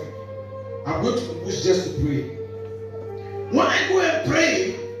going to the bush just to pray. When I go and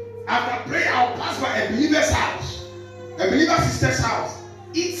pray, after prayer I'll pass by a believer's house, a believer sister's house,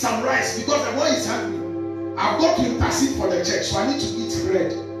 eat some rice because the boy is hungry. I've got to intercede for the church, so I need to eat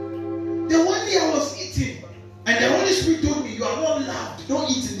bread. Then one day I was eating, and the Holy Spirit told me, you are not loved, don't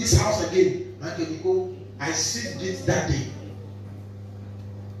eat in this house again. I saved it that day.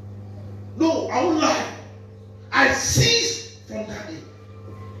 No, I won't lie. I ceased from that day.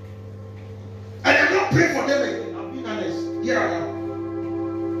 And I'm not praying for them again. I'm being honest. Here I am.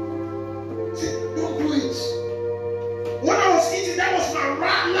 See, don't do it. When I was eating, that was my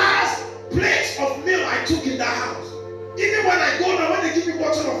last plate of meal I took in that house. Even when I go now, when they give me a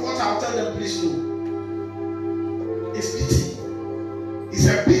bottle of water, I'll tell them, please no. It's pity. It's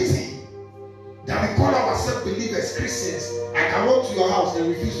a pity that we call ourselves believers, Christians. I can walk to your house and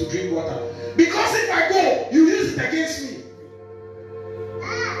refuse to drink water. Because if I go, you use it against me. I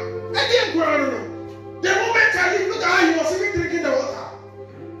didn't go around. The moment I leave, look at how he was even drinking the water.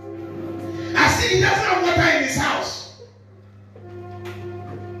 I see he doesn't have water in his house.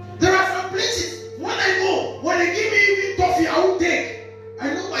 There are some places, when I go, when they give me even coffee, I won't take.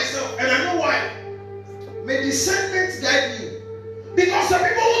 I know myself, and I know why. May discernment guide you. Because the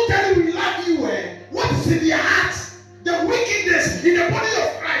people who tell you we love you, what is in their hearts, the wickedness in the body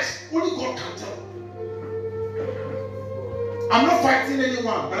of Christ, only God can tell. I'm not fighting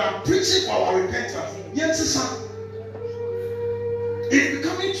anyone, but I'm preaching for our repentance. Yes, sir. It's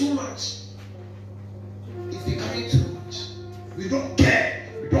becoming too much. It's becoming too much. We don't care.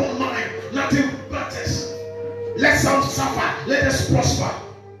 We don't mind. Nothing matters. Let some suffer. Let us prosper.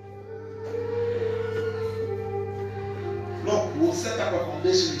 Lord, we'll set up a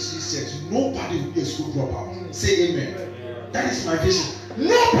foundation in this church. Nobody will be a school dropout. Say amen. That is my vision.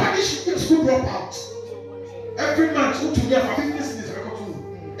 Nobody should be a school dropout. Every month, go to there for 50 cities record to,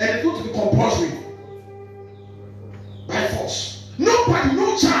 and it's going to be compulsory by force. Nobody,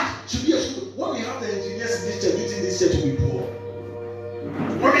 no child should be a school. When we have the engineers in this church, do you think this church will be poor?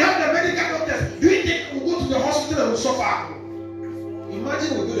 When we have the medical doctors, do you think we'll go to the hospital and we'll suffer? Imagine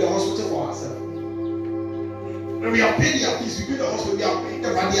we go to the hospital for ourselves. And we are paying their fees, we go to the hospital, we are paying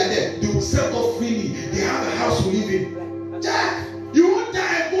them, and they are there. They will sell God freely. They have a house to live in. Jack, you won't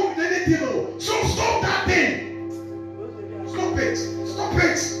die and go with anything. So stop that thing. Stop it. Stop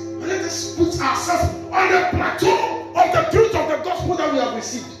it. And let us put ourselves on the plateau of the truth of the gospel that we have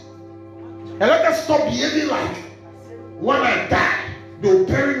received. And let us stop behaving like when I die, they'll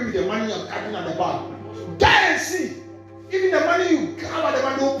bury me with the money I'm carrying at the bank. Die and see. Even the money you have at the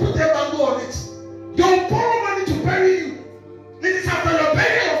bank, they'll put a bank on it. They'll borrow money to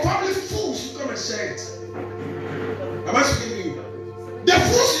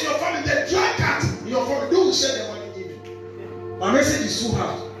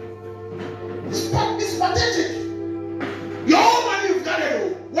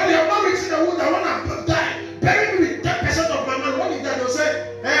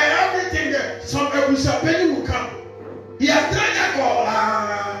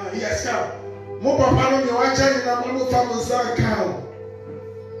Mo papa no me wa cha ni na mo fa mo sa ka.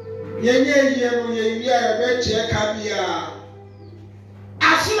 Yenye no ye wi a be che ka bia.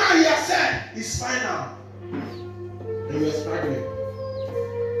 As soon as he said, it's fine now. And you are struggling.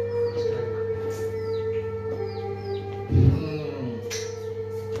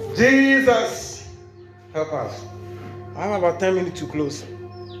 Jesus, help us. I have about 10 minutes to close.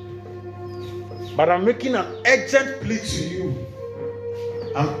 But I'm making an urgent plea to you.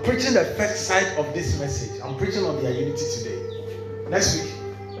 I'm preaching the first side of this message. I'm preaching on their unity today. Next week,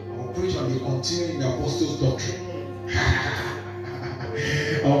 I'll preach on the continuing the apostles' doctrine.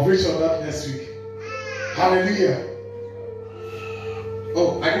 I'll preach on that next week. Hallelujah.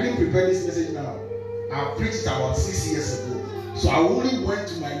 Oh, I didn't prepare this message now. I preached about 6 years ago. So I only went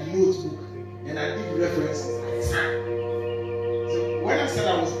to my notebook and I did references. So when I said I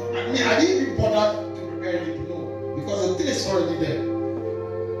didn't even bother to prepare anything, no, because the thing is already there.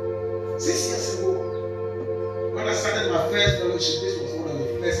 6 years ago, when I started my first fellowship, this was one of the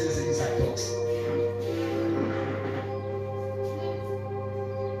first messages I taught.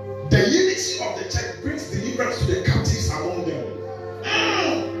 The unity of the church brings deliverance to the captives among them.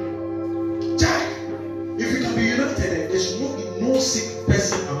 Jack, if we can be united, there should not be no sick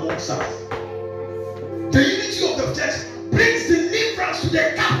person amongst us. The unity of the church brings deliverance to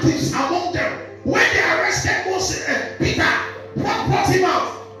the captives among them. When they arrested Moses and Peter, what brought him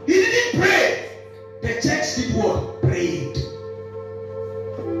out? He didn't pray. The church did what? Prayed.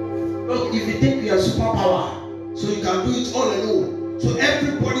 Look, if you think you are superpower, so you can do it all alone. So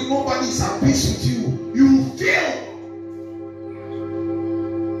everybody, nobody is at peace with you. You fail.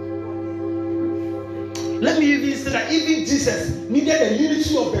 Let me even say that even Jesus needed the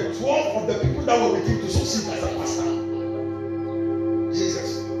unity of the 12 of the people that were with him to succeed as a pastor.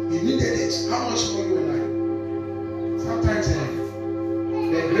 Jesus, he needed it. How much more you and I? Sometimes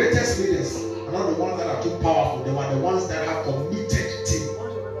the greatest leaders are not the ones that are too powerful. They are the ones that have committed team.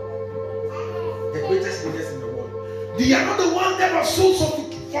 The greatest leaders in the world. They are not the ones that are so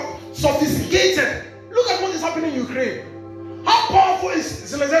sophisticated. Look at what is happening in Ukraine. How powerful is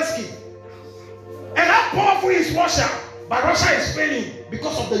Zelensky? And how powerful is Russia? But Russia is failing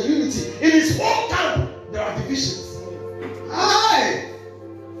because of the unity. In his own camp, there are divisions. Hi!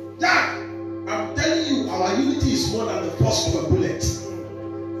 Jack, I'm telling you, our unity is more than the force of a bullet.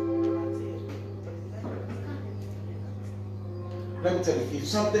 Let me tell you, if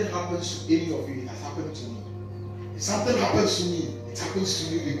something happens to any of you, it has happened to me. If something happens to me, it happens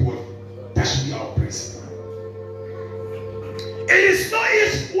to you equally. That should be our principle. It is not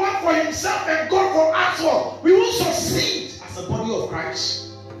each one for himself and God for us all. We will succeed as a body of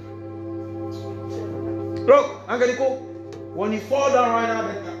Christ. Look, Angelico, when you fall down right now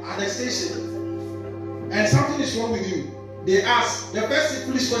at the station and something is wrong with you, they ask, the first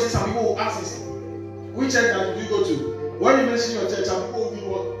foolish question some people will ask is, which church did you go to? When you mention your church, some people will be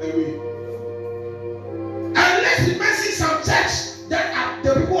walk away. Unless you mention some church that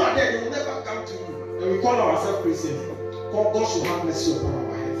the people are there, they will never come to you. And we call ourselves Christians. God should have mercy upon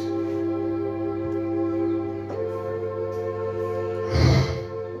our head.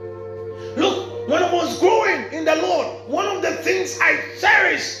 Look, when I was growing in the Lord, one of the things I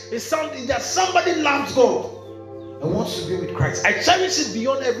cherish is something that somebody loves God and wants to be with Christ. I cherish it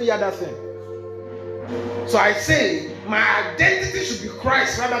beyond every other thing. So I say, my identity should be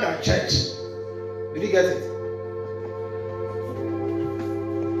Christ rather than church. Did you get it?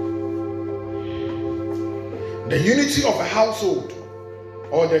 The unity of a household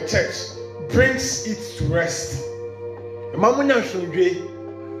or the church brings it to rest.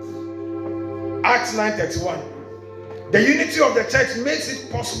 Acts 9:31. The unity of the church makes it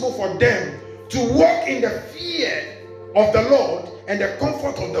possible for them to walk in the fear of the Lord and the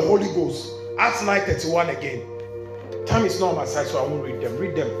comfort of the Holy Ghost. Acts 9:31 again. Time is not on my side, so I won't read them.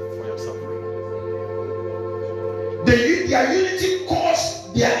 Read them for yourself. Their unity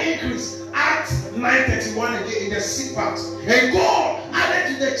caused their increase. Acts 9:31 again in the sick part. And God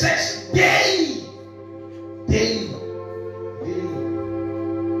added to the church daily.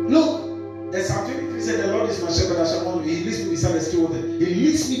 Look, there's Psalm 23 said, the Lord is my shepherd, I shall not want. He leads me beside the still waters. He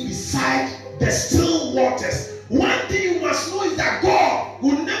leads me beside the still waters. One thing you must know is that God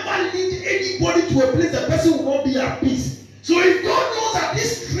will never lead anybody to a place the person will not be at peace. So if God knows that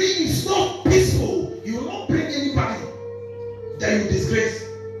this stream is not peaceful, He will not bring anybody that you disgrace.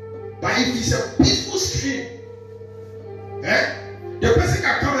 But if it's a peaceful stream, the person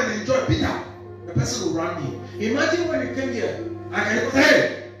can come and enjoy Peter. The person will run him. Imagine when you came here and I say,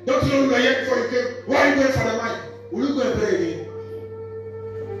 hey, don't you know you were here before you came? Why are you going for the mic? Will you go and pray again?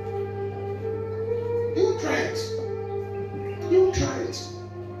 You will try it. You will try it.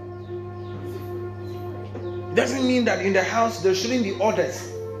 It doesn't mean that in the house there shouldn't be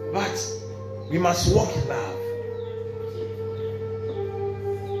orders, but we must walk in love.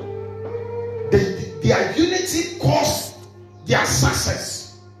 Their unity caused their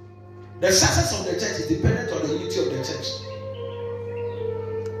success. The success of the church is dependent on the unity of the church.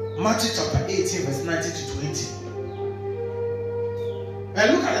 Matthew chapter 18, verse 19 to 20.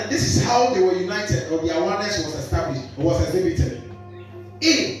 And look at it. This is how they were united, or their oneness was established, was exhibited.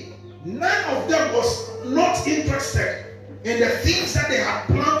 None of them was not interested in the things that they had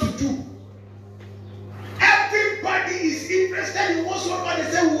planned to do. Everybody is interested in whatsoever they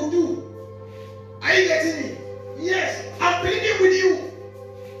say we will do. Are you getting me? Yes, I'm pleading with you.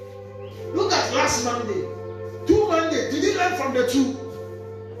 Look at last Monday. 2 Mondays. Did you learn from the two?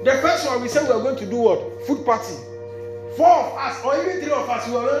 The first one, we said we were going to do what? Food party. 4 of us, or even 3 of us,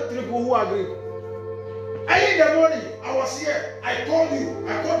 we were 3 people who agreed. Early in the morning, I was here. I called you.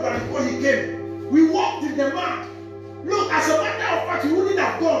 I called Brother before he came. We walked in the mud. Look, as a matter of fact, we wouldn't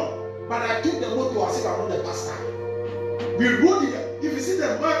have gone. But I took the motor as if I'm not the pastor. We rode it. If you see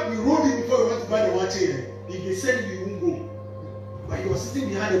the mud, we rode it before we went to buy the watch in. If he said we won't go. But he was sitting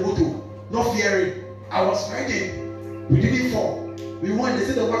behind the motor, not fearing. I was ready. We didn't fall. We went, they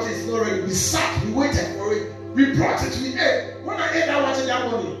said the water is not ready. We sat, we waited for it. We brought it, we ate. When I ate that water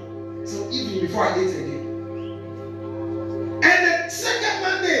that morning, so evening before I ate again. And the second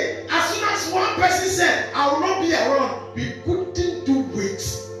Monday, as soon as one person said, I will not be around, we couldn't do it.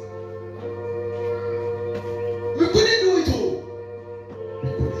 We couldn't do it all. We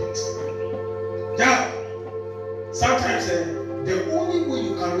couldn't. Now, sometimes the only way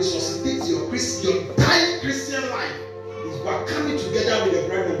you can resuscitate your dying Christian life is by coming together with the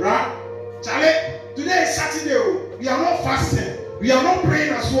brethren, right? Charlie, today is Saturday. We are not fasting. We are not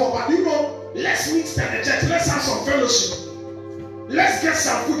praying as well. But you know, let's meet at the church. Let's have some fellowship. Let's get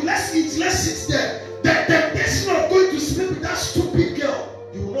some food. Let's eat. Let's sit there. The temptation of going to sleep with that stupid girl,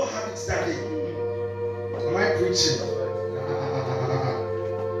 you will not have it that day. Am I preaching?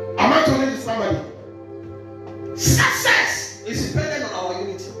 Am I talking to somebody? Success is dependent on our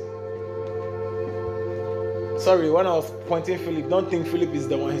unity. Sorry, when I was pointing Philip, don't think Philip is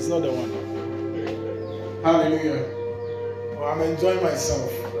the one. He's not the one. Hallelujah. Oh, I'm enjoying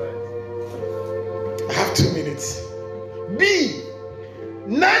myself. I have 2 minutes. B.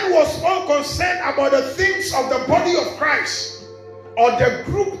 None was all concerned about the things of the body of Christ or the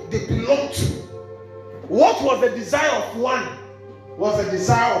group they belonged to. What was the desire of one was the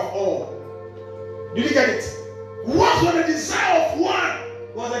desire of all. Did you get it? What was the desire of one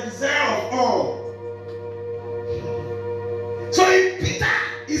was the desire of all. So if Peter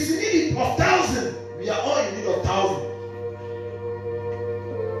is in need of 1,000, we are all in need of 1,000.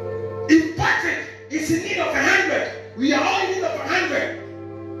 If Patrick is in need of 100, we are all in need of 100.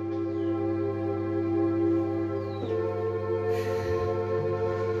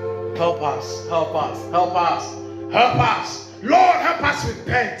 Help us, help us, help us, help us. Lord, help us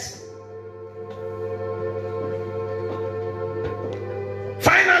repent.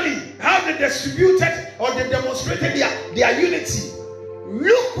 Finally, how they distributed or they demonstrated their unity.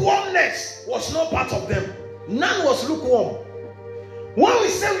 Lukewarmness was not part of them. None was lukewarm. When we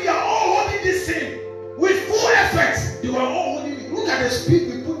say we are all holding this thing with full effort, they were all holding it. Look at the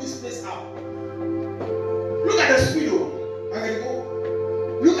speed we put this place out. Look at the speed. I can go.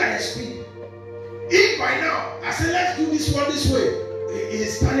 Look at the speed. If by now I say let's do this one this way, it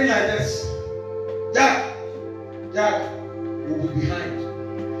is standing like this. That will be behind.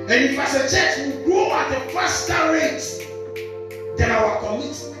 And if as a church we grow at a faster rate, then our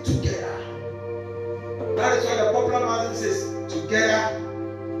commitment together. That is what the popular man says. Together,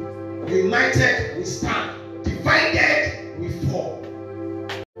 united we stand. Divided we fall.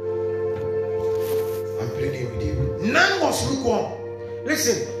 I'm pleading with you. None was lukewarm.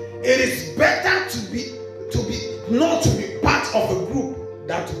 Listen, it is better to be not to be part of a group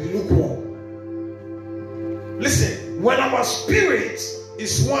than to be lukewarm. Listen, when our spirit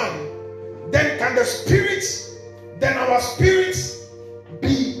is one, then our spirits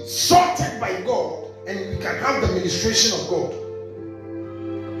be sorted by God, and we can have the ministration of God.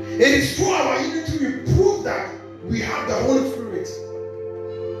 It is through our unity we prove that we have the Holy Spirit,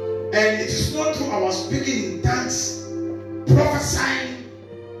 and it is not through our speaking in tongues, prophesying,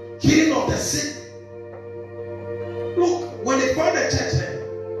 healing of the sick. Look, when they found the church,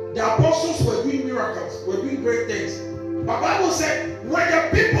 the apostles were doing miracles, were doing great things. But the Bible said, when the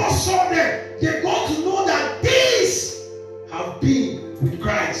people saw them, they got to know that these have been with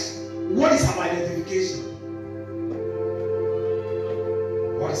Christ. What is our identification?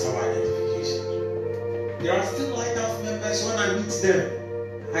 What is our identification? There are still lighthouse members. When I meet them,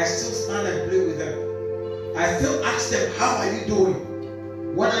 I still stand and play with them. I still ask them, how are you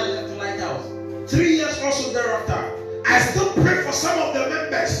doing? When I left the lighthouse. 3 years also thereafter, I still pray for some of the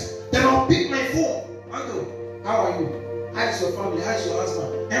members. Then I'll pick my phone. Uncle, how are you? How's your family? How's your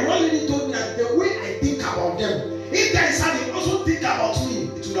husband? And one lady told me that the way I think about them, if there is how they also think about me,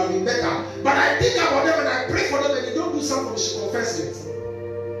 it would have been better. But I think about them and I pray for them and they don't do something, she confess it.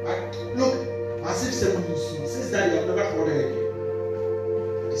 Look, as if since that I've never called her again.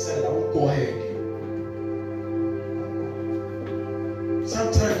 I decided I won't call her again.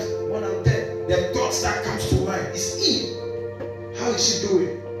 Sometimes when I'm dead, the thoughts that comes to mind is Eve. How is she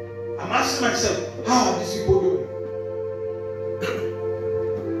doing? I'm asking myself, how are these people doing?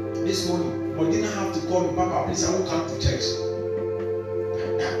 This morning, I didn't have to call me, Papa, please, I won't come to church.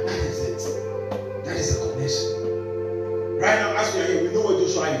 That is it. That is a connection. Right now, as we are here, we know where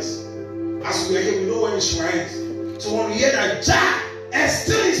Joshua is. As we are here, we know where Ishmael is. So when we hear that Jah and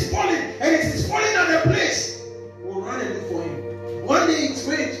still is falling, and it is falling at the place, we'll run and look for him. One day it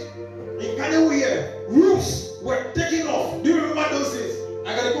rained. In Canada here, roofs were taking off. Do you remember those days?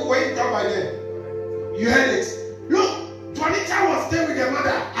 I gotta go where you come by then. You heard it. Look, Juanita was there with her mother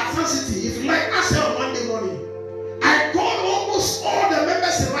at Sun City. If you like, ask her on Monday morning. I called almost all the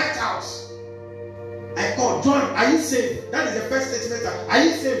members in my house. I called, John, are you safe? That is the first statement. Are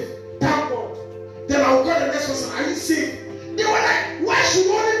you safe? Thank God. Then I will call the next person. Are you safe? They were like, why should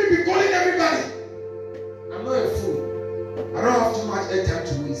only be calling everybody? I'm not a fool. I don't have too much time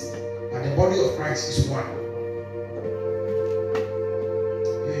to waste. But the body of Christ is one.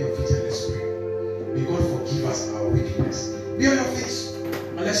 Be on your feet and let's pray. May God forgive us our weakness. Be on your feet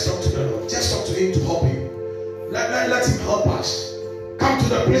and let's talk to the Lord. Just talk to Him to help you. Let Him help us. Come to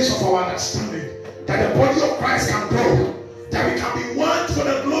the place of our understanding. That the body of Christ can grow. That we can be one for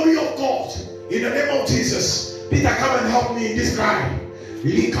the glory of God. In the name of Jesus. Peter, come and help me in this cry.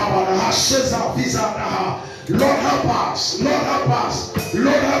 Lord help us, Lord help us,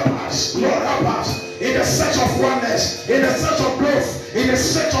 Lord help us, Lord help us in the search of oneness, in the search of